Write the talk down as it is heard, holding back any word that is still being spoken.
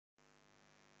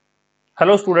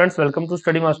Hello students, welcome to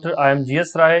study master. I am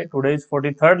GS Rai. Today is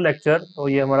 43rd lecture. तो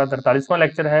ये हमारा 43वां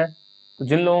lecture है। तो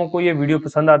जिन लोगों को ये वीडियो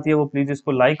पसंद आती है वो प्लीज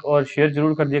इसको लाइक और शेयर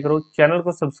जरूर कर दिया करो। चैनल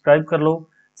को सब्सक्राइब कर लो,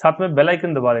 साथ में बेल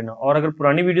आइकन दबा लेना। और अगर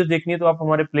पुरानी वीडियोस देखनी है तो आप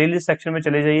हमारे प्लेलिस्ट सेक्शन में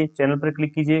चले जाइए, चैनल पर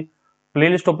क्लिक कीजिए,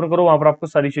 प्लेलिस्ट ओपन करो, वहां पर आपको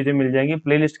सारी चीजें मिल जाएंगी।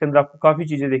 प्लेलिस्ट के अंदर आपको काफी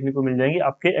चीजें देखने को मिल जाएंगी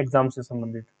आपके एग्जाम से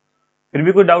संबंधित। फिर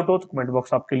भी कोई डाउट हो तो कमेंट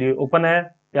बॉक्स आपके लिए ओपन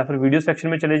है, या फिर वीडियो सेक्शन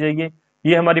में चले जाइए।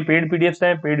 ये हमारी पेड पीडीएफ्स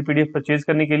हैं। पेड पीडीएफ परचेज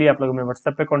करने के लिए आप लोग हमें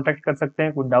व्हाट्सएप पे कांटेक्ट कर सकते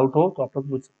हैं। कोई डाउट हो तो आप लोग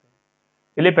पूछ सकते हैं।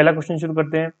 चलिए पहला क्वेश्चन शुरू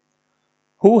करते हैं।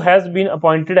 Who has been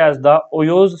appointed as the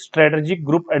ओयोज strategic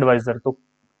group adviser. तो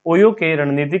ओयो के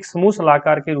रणनीतिक समूह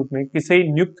सलाहकार के रूप में किसे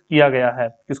नियुक्त किया गया है?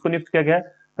 किसको नियुक्त किया गया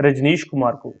है? रजनीश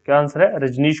कुमार को। क्या आंसर है?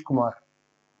 Rajneesh Kumar.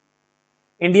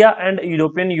 India and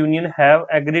European Union have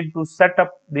agreed to set up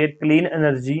their clean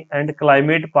energy and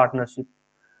climate partnership.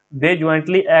 They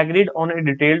jointly agreed on a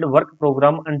detailed work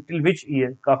program until which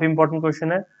year? काफी इंपॉर्टेंट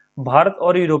क्वेश्चन है। भारत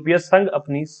और यूरोपीय संघ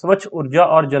अपनी स्वच्छ ऊर्जा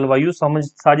और जलवायु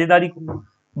साझेदारी को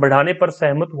बढ़ाने पर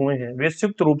सहमत हुए हैं। वे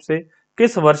संयुक्त रूप से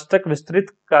किस वर्ष तक विस्तृत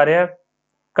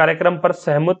कार्यक्रम पर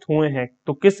सहमत हुए हैं?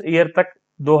 तो किस ईयर तक?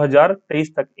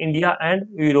 2023 तक। India and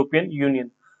European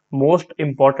union. Most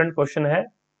important question है,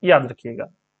 याद रखिएगा।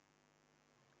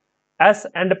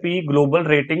 S&P Global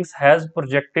Ratings has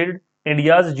projected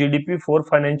India's GDP for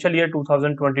financial year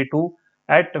 2022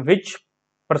 at which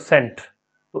percent?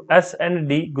 तो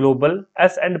S&P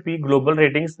Global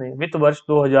Ratings ने वित्त वर्ष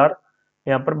 2000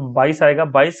 यहाँ पर 22 आएगा,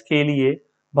 22 के लिए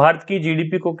भारत की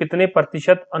जीडीपी को कितने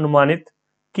प्रतिशत अनुमानित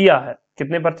किया है?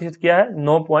 कितने प्रतिशत किया है?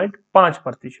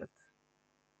 9.5%।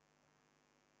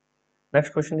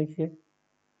 नेक्स्ट क्वेश्चन लिखिए।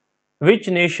 Which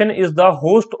nation is the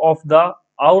host of the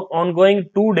ongoing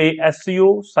 2-day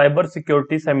SCO cyber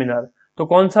security seminar? तो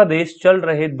कौन सा देश चल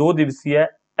रहे 2 दिवसीय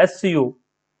SCO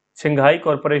Shanghai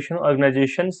corporation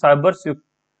organisation cyber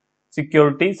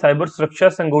security cyber सुरक्षा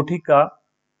संगोष्ठी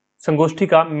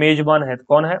का मेजबान है? तो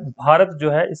कौन है? भारत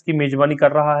जो है इसकी मेजबानी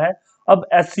कर रहा है। अब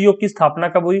SCO की स्थापना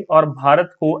कब हुई और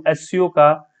भारत को SCO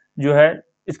का जो है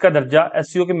इसका दर्जा,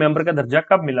 SCO के मेंबर का दर्जा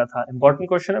कब मिला था? इंपॉर्टेंट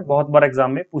क्वेश्चन है, बहुत बार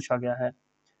एग्जाम में पूछा गया है।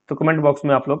 तो कमेंट बॉक्स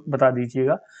में आप लोग बता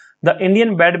दीजिएगा। The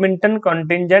Indian badminton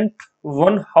contingent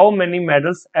one how many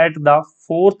medals at the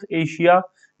 4th Asia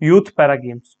youth para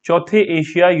games? चौथे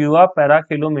एशिया युवा पैरा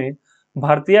खेलों में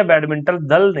भारतीय बैडमिंटन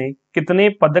दल ने कितने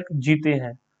पदक जीते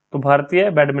हैं? तो भारतीय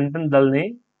बैडमिंटन दल ने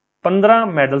 15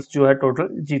 मेडल्स जो है टोटल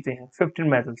जीते हैं, 15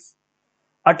 medals.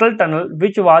 Atal tunnel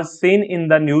which was seen in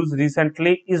the news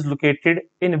recently is located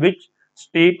in which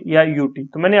state या यूटी?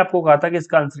 तो मैंने आपको कहा था कि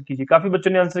इसका आंसर कीजिए। काफी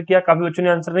बच्चों ने आंसर किया, काफी बच्चों ने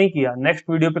आंसर नहीं किया। नेक्स्ट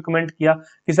वीडियो पे कमेंट किया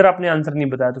कि सर आपने आंसर नहीं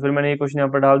बताया, तो फिर मैंने ये क्वेश्चन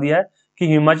यहाँ पर डाल दिया है कि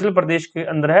हिमाचल प्रदेश के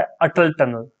अंदर है अटल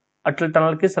टनल। अटल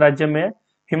टनल किस राज्य में है?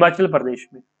 हिमाचल प्रदेश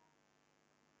में।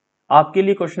 आपके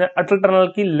लिए क्वेश्चन है अटल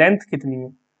टनल की लेंथ कितनी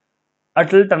है?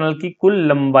 अटल टनल की कुल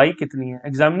लंबाई कितनी है?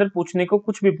 एग्जामिनर पूछने को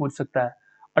कुछ भी पूछ सकता है।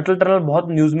 अटल टनल बहुत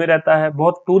न्यूज में रहता है,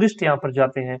 बहुत टूरिस्ट यहाँ पर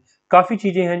जाते हैं, काफी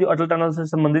चीजें हैं जो अटल टनल से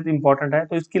संबंधित इंपॉर्टेंट है,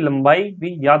 तो इसकी लंबाई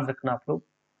भी याद रखना आप लोग।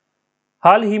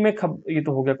 हाल ही में ये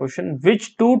तो हो गया question. Which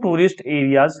 2 tourist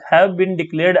areas have been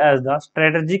declared as the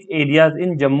strategic areas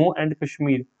in Jammu and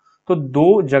Kashmir? तो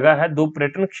 2 जगह है, 2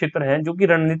 पर्यटन क्षेत्र हैं जो कि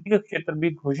रणनीतिक क्षेत्र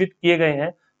भी घोषित किए गए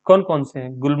हैं। कौन कौन से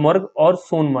हैं? गुलमर्ग और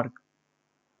सोनमर्ग।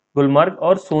 गुलमर्ग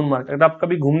और सोनमर्ग। अगर आप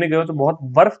कभी घूमने गए हो तो बहुत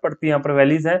बर्फ पड़ती है यहाँ पर,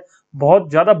 वैलीज हैं, बहुत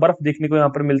ज्यादा बर्फ देखने को यहाँ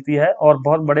पर मिलती है और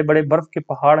बहुत बड़े बड़े बर्फ के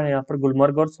पहाड़ हैं यहाँ पर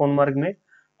गुलमर्ग और सोनमर्ग में।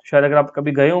 तो शायद अगर आप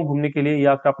कभी गए हो घूमने के लिए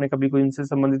या फिर आपने कभी कोई इनसे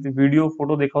संबंधित वीडियो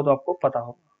फोटो देखा हो तो आपको पता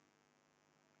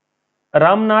होगा।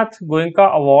 Ramnath Goenka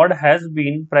award has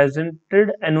been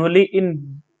presented annually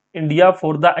in India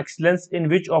for the excellence in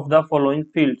which of the following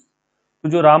fields? तो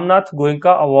जो रामनाथ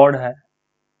गोयनका अवार्ड है,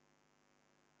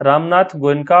 रामनाथ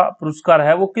गोयनका पुरस्कार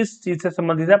है, वो किस चीज से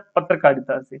संबंधित है?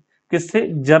 पत्रकारिता से। किससे?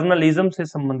 जर्नलिज्म से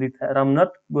संबंधित है रामनाथ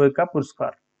गोयनका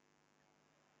पुरस्कार।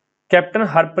 Captain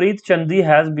Harpreet Chandi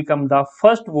has become the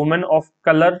first women of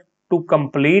colour to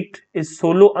complete a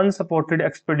solo unsupported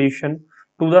expedition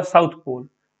to the south pole.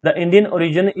 The Indian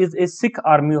origin is a Sikh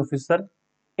army officer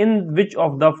in which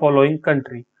of the following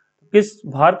country? किस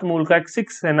भारत मूल का एक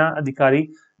सिख सेना अधिकारी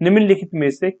निम्नलिखित में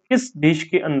से किस देश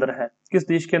के अंदर है? किस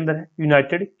देश के अंदर है?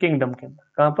 यूनाइटेड किंगडम के अंदर।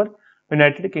 कहां पर?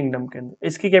 यूनाइटेड किंगडम के अंदर।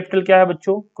 इसकी कैपिटल क्या है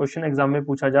बच्चों? क्वेश्चन एग्जाम में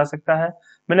पूछा जा सकता है।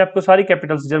 मैंने आपको सारी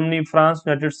Capitals Germany, France,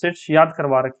 United states याद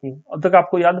करवा रखी हैं, अब तक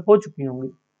आपको याद हो चुकी होंगी।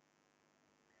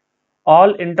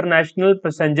 All international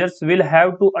passengers will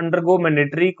have to undergo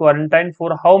mandatory quarantine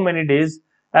for how many days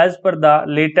as per the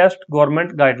latest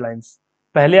government guidelines?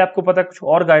 पहले आपको पता कुछ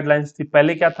और गाइडलाइंस थी।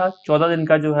 पहले क्या था? 14 दिन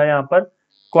का जो है यहाँ पर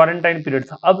क्वारंटाइन पीरियड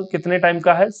था। अब कितने टाइम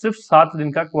का है? सिर्फ 7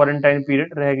 दिन का क्वारंटाइन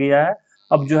पीरियड रह गया है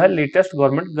अब जो है लेटेस्ट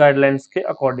गवर्नमेंट गाइडलाइंस के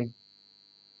अकॉर्डिंग।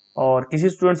 और किसी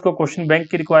स्टूडेंट्स को क्वेश्चन बैंक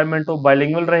की रिक्वायरमेंट हो,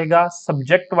 बाइलिंगुअल रहेगा,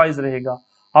 सब्जेक्ट वाइज रहेगा।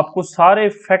 आपको सारे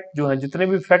फैक्ट जो है, जितने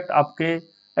भी फैक्ट आपके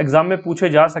एग्जाम में पूछे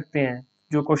जा सकते हैं,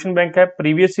 जो क्वेश्चन बैंक है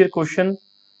previous year question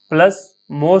plus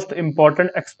most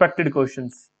important expected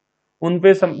questions, उन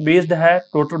पे बेस्ड है।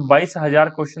 टोटल 22,000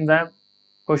 क्वेश्चन हैं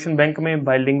क्वेश्चन बैंक में,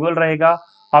 बाइलिंगुअल रहेगा।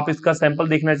 आप इसका सैंपल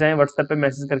देखना चाहें व्हाट्सएप पे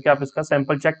मैसेज करके आप इसका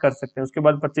सैंपल चेक कर सकते हैं, उसके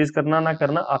बाद परचेज करना ना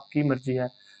करना आपकी मर्जी है।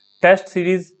 टेस्ट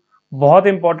सीरीज बहुत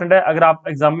इंपॉर्टेंट है, अगर आप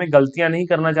एग्जाम में गलतियां नहीं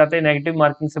करना चाहते, नेगेटिव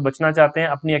मार्किंग से बचना चाहते हैं,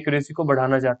 अपनी एक्यूरेसी को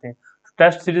बढ़ाना चाहते हैं, तो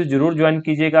टेस्ट सीरीज जरूर ज्वाइन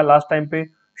कीजिएगा। लास्ट टाइम पे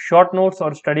शॉर्ट नोट्स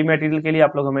और स्टडी मटेरियल के लिए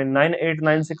आप लोग हमें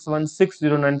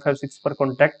 9896160956 पर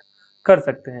कॉन्टेक्ट कर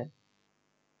सकते हैं।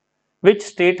 Which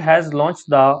state has launched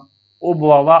the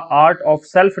Obavva art of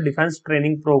self defence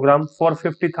training programme for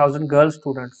 50,000 girl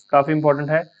students? काफी इंपॉर्टेंट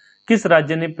है। किस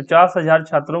राज्य ने 50,000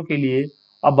 छात्रों के लिए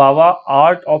अबावा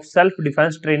art of self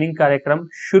defence training कार्यक्रम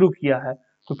शुरू किया है?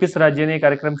 तो किस राज्य ने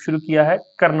कार्यक्रम शुरू किया है?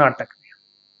 कर्नाटक में।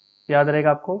 याद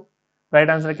रहेगा आपको, राइट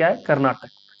आंसर क्या है? कर्नाटक।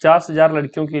 50,000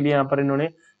 लड़कियों के लिए यहाँ पर इन्होंने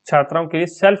छात्राओं के लिए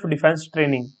सेल्फ डिफेंस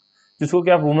ट्रेनिंग, जिसको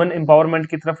क्या वुमेन एम्पावरमेंट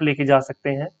की तरफ लेके जा सकते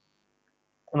हैं,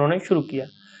 उन्होंने शुरू किया।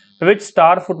 Which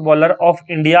star footballer of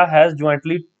India has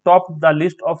jointly topped the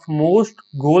list of most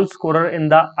goal scorer in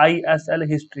the ISL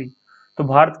history? तो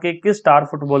भारत के किस स्टार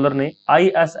फुटबॉलर ने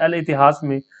ISL इतिहास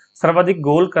में सर्वाधिक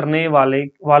गोल करने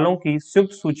वालों की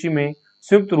संयुक्त सूची में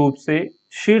संयुक्त रूप से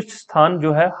शीर्ष स्थान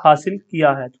जो है हासिल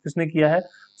किया है? तो किसने किया है?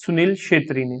 सुनील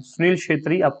छेत्री ने। सुनील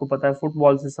छेत्री आपको पता है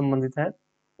फुटबॉल से संबंधित है,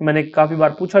 मैंने काफी बार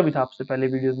पूछा भी था आपसे पहले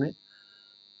वीडियोस में।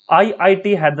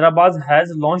 IIT Hyderabad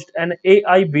has launched N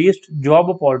AI based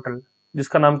job portal,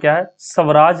 जिसका नाम क्या है?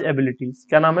 स्वराज एबिलिटीज।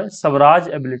 क्या नाम है? Swaraj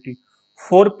ability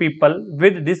for people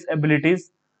with डिसएबिलिटीज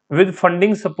with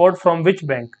funding support from which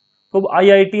bank? तो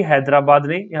IIT हैदराबाद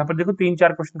ने, यहाँ पर देखो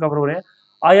 3-4 क्वेश्चन कवर हो रहे हैं।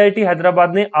 IIT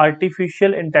हैदराबाद ने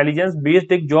आर्टिफिशियल इंटेलिजेंस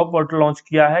बेस्ड एक जॉब पोर्टल लॉन्च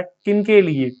किया है, किन के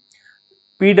लिए?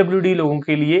 PWD लोगों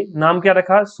के लिए। नाम क्या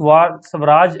रखा?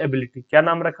 स्वराज एबिलिटी। क्या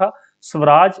नाम रखा?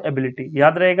 स्वराज एबिलिटी।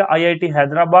 याद रहेगा, IIT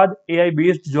Hyderabad AI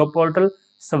based job portal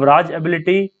Swaraj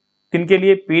ability किनके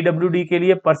लिए? PWD के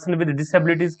लिए, पर्सन विद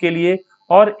डिसेबिलिटीज के लिए।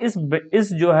 और इस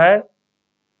जो है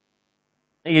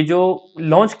ये जो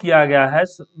लॉन्च किया गया है,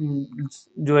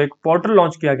 जो एक पोर्टल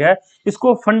लॉन्च किया गया है,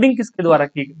 इसको फंडिंग किसके द्वारा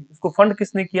की गई? इसको फंड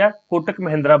किसने किया? कोटक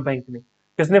महिंद्रा बैंक ने।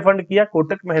 किसने फंड किया?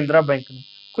 कोटक महिंद्रा बैंक ने।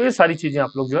 तो ये सारी चीजें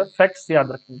आप लोग जो है फैक्ट्स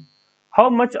याद रखेंगे। How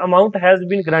much amount has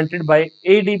been granted by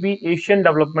ADB Asian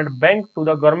development bank to the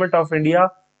government of India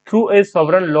through a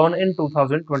sovereign loan in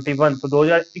 2021? तो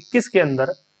 2021 के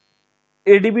अंदर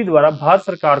ADB द्वारा भारत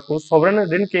सरकार को सॉवरन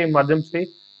ऋण के माध्यम से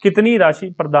कितनी राशि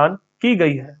प्रदान की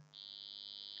गई है?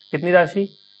 कितनी राशि?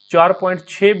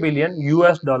 4.6 billion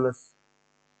US dollars.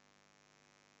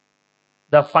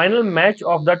 The final match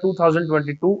of the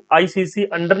 2022 ICC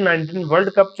Under-19 World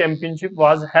Cup Championship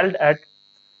was held at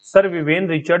Sir Vivian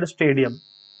Richard Stadium.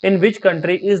 In which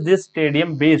country is this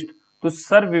stadium based? तो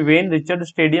सर विवेन रिचर्ड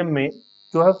स्टेडियम में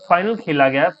जो है फाइनल खेला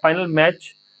गया, final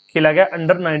match खेला गया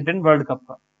Under-19 world cup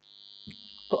का।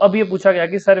 तो अब ये पूछा गया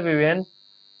कि सर विवेन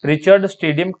रिचर्ड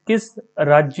स्टेडियम किस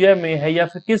राज्य में है या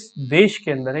फिर किस देश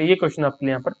के अंदर है, ये क्वेश्चन आपके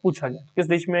लिए यहाँ पर पूछा गया। किस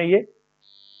देश में है ये?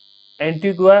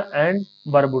 Antigua and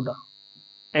Barbuda.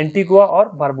 एंटीगुआ और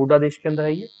बारबुडा देश के अंदर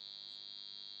है ये।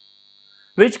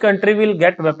 Which country will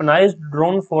get weaponized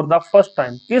drone for the first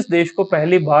time? किस देश को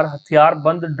पहली बार हथियार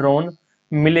बंद ड्रोन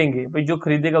मिलेंगे? भाई जो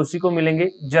खरीदेगा उसी को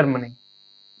मिलेंगे, Germany.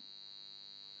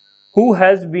 Who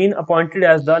has been appointed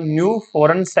as the new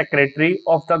foreign secretary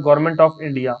of the government of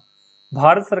India?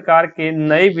 Bharat सरकार के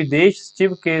नए विदेश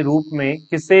सचिव के रूप में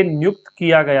किसे नियुक्त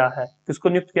किया गया है? किसको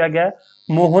नियुक्त किया गया है?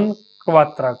 मोहन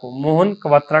क्वात्रा को। मोहन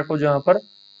क्वात्रा को जहां पर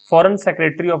foreign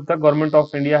secretary of the government of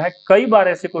India है। कई बार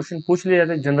ऐसे क्वेश्चन पूछ लिए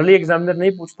जाते हैं, जनरली एग्जामिनर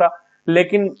नहीं पूछता,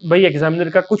 लेकिन भाई एग्जामिनर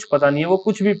का कुछ पता नहीं है, वो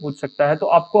कुछ भी पूछ सकता है, तो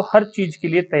आपको हर चीज के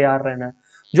लिए तैयार रहना है।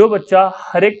 जो बच्चा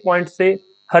हर एक पॉइंट से,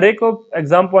 हर एक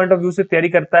एग्जाम पॉइंट ऑफ व्यू से तैयारी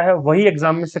करता है, वही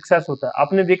एग्जाम में सक्सेस होता है।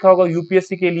 आपने देखा होगा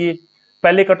यूपीएससी के लिए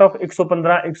पहले कट ऑफ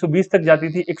 115 120 तक जाती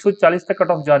थी, 140 तक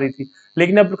कट ऑफ जा रही थी,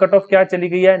 लेकिन अब कट ऑफ क्या चली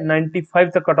गई है? 95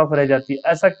 तक कट ऑफ रह जाती है।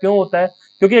 ऐसा क्यों होता है?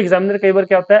 क्योंकि एग्जामिनर कई बार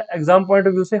क्या होता है, एग्जाम पॉइंट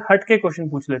ऑफ व्यू से हट के क्वेश्चन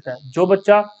पूछ लेता है। जो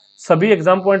बच्चा सभी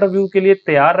एग्जाम पॉइंट ऑफ व्यू के लिए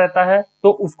तैयार रहता है,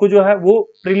 तो उसको जो है वो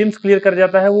प्रीलिम्स क्लियर कर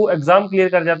जाता है, वो एग्जाम क्लियर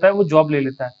कर जाता है, वो जॉब ले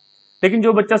लेता है। लेकिन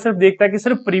जो बच्चा सिर्फ देखता है कि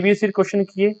सिर्फ प्रीवियस ईयर क्वेश्चन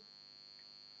किए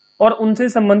और उनसे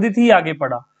संबंधित ही आगे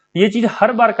पढ़ा, ये चीज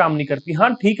हर बार काम नहीं करती।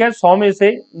 हाँ ठीक है, 100 में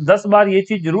से 10 बार ये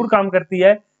चीज जरूर काम करती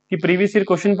है कि प्रीवियस ईयर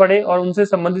क्वेश्चन पढ़े और उनसे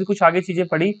संबंधित कुछ आगे चीजें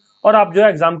पढ़ी और आप जो है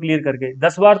एग्जाम क्लियर कर गए।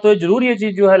 10 बार तो जरूर ये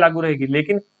चीज जो है लागू रहेगी,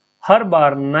 लेकिन हर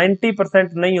बार 90%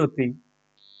 नहीं होती।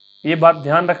 ये बात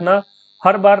ध्यान रखना,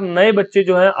 हर बार नए बच्चे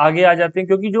जो है आगे आ जाते हैं,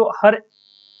 क्योंकि जो हर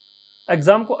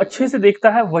एग्जाम को अच्छे से देखता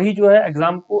है वही जो है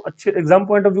एग्जाम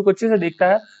पॉइंट ऑफ व्यू को अच्छे से देखता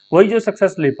है, वही जो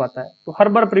सक्सेस ले पाता है। तो हर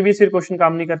बार प्रीवियस ईयर क्वेश्चन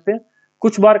काम नहीं करते,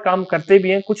 कुछ बार काम करते भी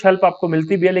हैं, कुछ हेल्प आपको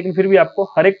मिलती भी है, लेकिन फिर भी आपको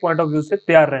हर एक पॉइंट ऑफ व्यू से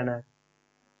तैयार रहना है।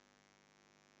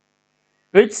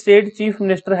 Which state chief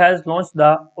minister has launch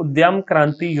the उद्यम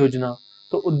क्रांति योजना?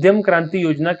 तो उद्यम क्रांति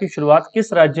योजना की शुरुआत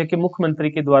किस राज्य के मुख्यमंत्री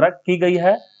के द्वारा की गई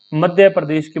है? मध्य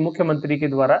प्रदेश के मुख्यमंत्री के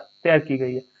द्वारा तैयार की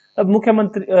गई है। अब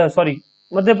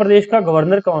मध्य प्रदेश का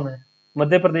गवर्नर कौन है?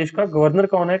 मध्य प्रदेश का गवर्नर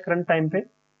कौन है करंट टाइम पे?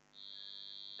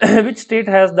 Which state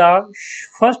has the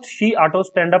first she auto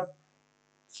stand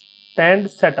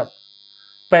setup?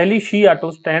 पहली शी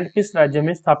ऑटो स्टैंड किस राज्य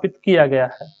में स्थापित किया गया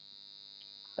है?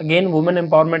 अगेन वुमेन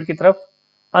एम्पावरमेंट की तरफ,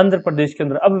 आंध्र प्रदेश के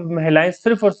अंदर। अब महिलाएं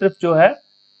सिर्फ और सिर्फ जो है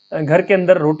घर के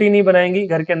अंदर रोटी नहीं बनाएंगी,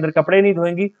 घर के अंदर कपड़े नहीं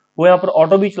धोएंगी, वो यहाँ पर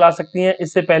ऑटो भी चला सकती हैं।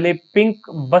 इससे पहले पिंक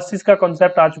बसेस का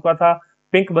कॉन्सेप्ट आ चुका था,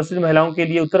 पिंक बसेस महिलाओं के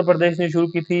लिए उत्तर प्रदेश ने शुरू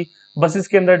की थी। बसेस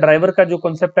के अंदर ड्राइवर का जो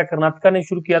कॉन्सेप्ट है कर्नाटका ने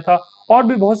शुरू किया था, और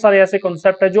भी बहुत सारे ऐसे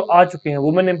कॉन्सेप्ट है जो आ चुके हैं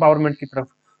वुमेन एम्पावरमेंट की तरफ।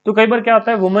 तो कई बार क्या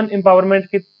होता है, वुमेन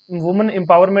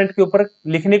एम्पावरमेंट के ऊपर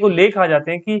लिखने को लेख आ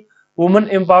जाते हैं कि वुमेन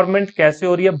एम्पावरमेंट कैसे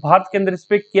हो रही है, भारत के अंदर इस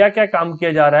पे क्या क्या काम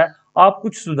किया जा रहा है, आप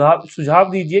कुछ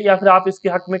सुझाव दीजिए, या फिर आप इसके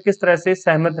हक में किस तरह से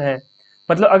सहमत हैं।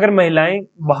 मतलब अगर महिलाएं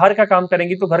बाहर का काम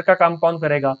करेंगी तो घर का काम कौन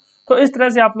करेगा? तो इस तरह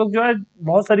से आप लोग जो है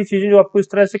बहुत सारी चीजें जो आपको इस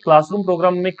तरह से क्लासरूम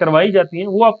प्रोग्राम में करवाई जाती हैं,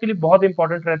 वो आपके लिए बहुत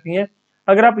इंपॉर्टेंट रहती हैं।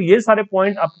 अगर आप ये सारे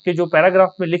पॉइंट आपके जो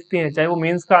पैराग्राफ में लिखते हैं, चाहे वो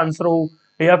मेंस का आंसर हो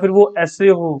या फिर वो ऐसे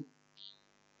हो,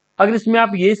 अगर इसमें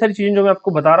आप ये सारी चीजें जो मैं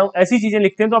आपको बता रहा हूँ ऐसी चीजें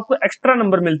लिखते हैं, तो आपको एक्स्ट्रा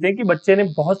नंबर मिलते हैं कि बच्चे ने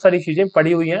बहुत सारी चीजें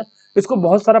पढ़ी हुई हैं, इसको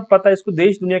बहुत सारा पता है, इसको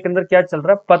देश दुनिया के अंदर क्या चल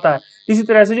रहा है पता है। इसी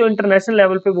तरह से जो इंटरनेशनल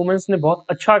लेवल पे वुमेन्स ने बहुत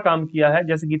अच्छा काम किया है,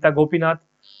 जैसे गीता गोपीनाथ,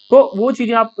 तो वो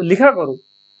चीजें आप लिखा करो।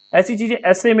 ऐसी चीजें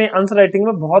ऐसे में आंसर राइटिंग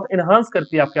में बहुत इनहांस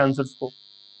करती है आपके आंसर्स को।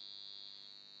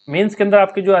 मेंस के अंदर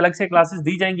आपके जो अलग से क्लासेस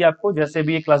दी जाएंगी आपको, जैसे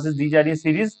भी ये क्लासेस दी जा रही है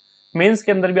सीरीज, मेंस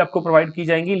के अंदर भी आपको प्रोवाइड की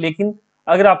जाएंगी, लेकिन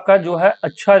अगर आपका जो है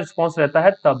अच्छा रिस्पांस रहता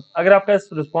है तब। अगर आपका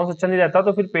रिस्पांस अच्छा नहीं रहता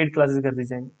तो फिर पेड क्लासेस कर दी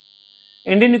जाएंगी।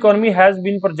 Indian economy has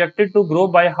been projected to grow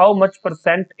by how much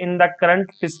 % in the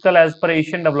current fiscal as per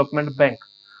Asian development bank?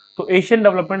 तो एशियन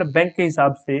डेवलपमेंट बैंक के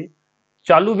हिसाब से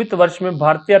चालू वित्त वर्ष में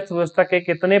भारतीय अर्थव्यवस्था के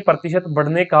कितने प्रतिशत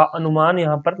बढ़ने का अनुमान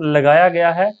यहाँ पर लगाया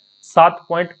गया है?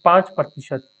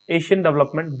 7.5%, एशियन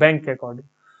डेवलपमेंट बैंक के अकॉर्डिंग।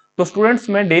 तो स्टूडेंट्स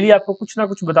मैं डेली आपको कुछ ना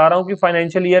कुछ बता रहा हूँ कि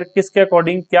फाइनेंशियल ईयर किसके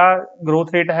अकॉर्डिंग क्या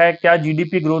ग्रोथ रेट है, क्या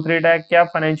जीडीपी ग्रोथ रेट है, क्या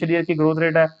फाइनेंशियल ईयर की ग्रोथ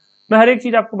रेट है, मैं हर एक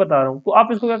चीज आपको बता रहा हूँ। तो आप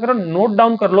इसको क्या करो, नोट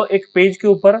डाउन कर लो, एक पेज के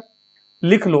ऊपर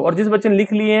लिख लो, और जिस बच्चे ने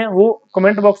लिख लिए हैं वो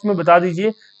कमेंट बॉक्स में बता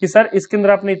दीजिए कि सर इसके अंदर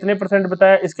आपने इतने %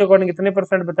 बताया, इसके अकॉर्डिंग इतने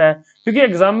 % बताया। क्योंकि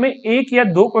एग्जाम में 1 या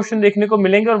 2 क्वेश्चन देखने को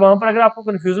मिलेंगे, और वहां पर अगर आपको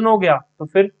कंफ्यूजन हो गया तो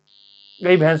फिर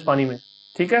गई भैंस पानी में।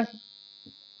 ठीक है,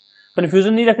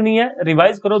 कंफ्यूजन नहीं रखनी है,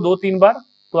 रिवाइज करो 2-3 बार,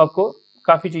 तो आपको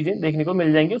काफी चीजें देखने को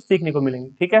मिल जाएंगी और सीखने को मिलेंगी।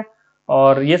 ठीक है,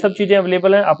 और ये सब चीजें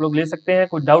अवेलेबल हैं, आप लोग ले सकते हैं,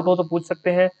 कुछ डाउट हो तो पूछ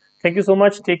सकते हैं। Thank you so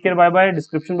much, take care, bye bye.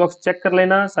 Description box check कर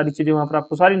लेना, सारी चीजें वहां पर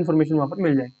आपको सारी इन्फॉर्मेशन वहां पर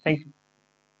मिल जाएगी। Thank you.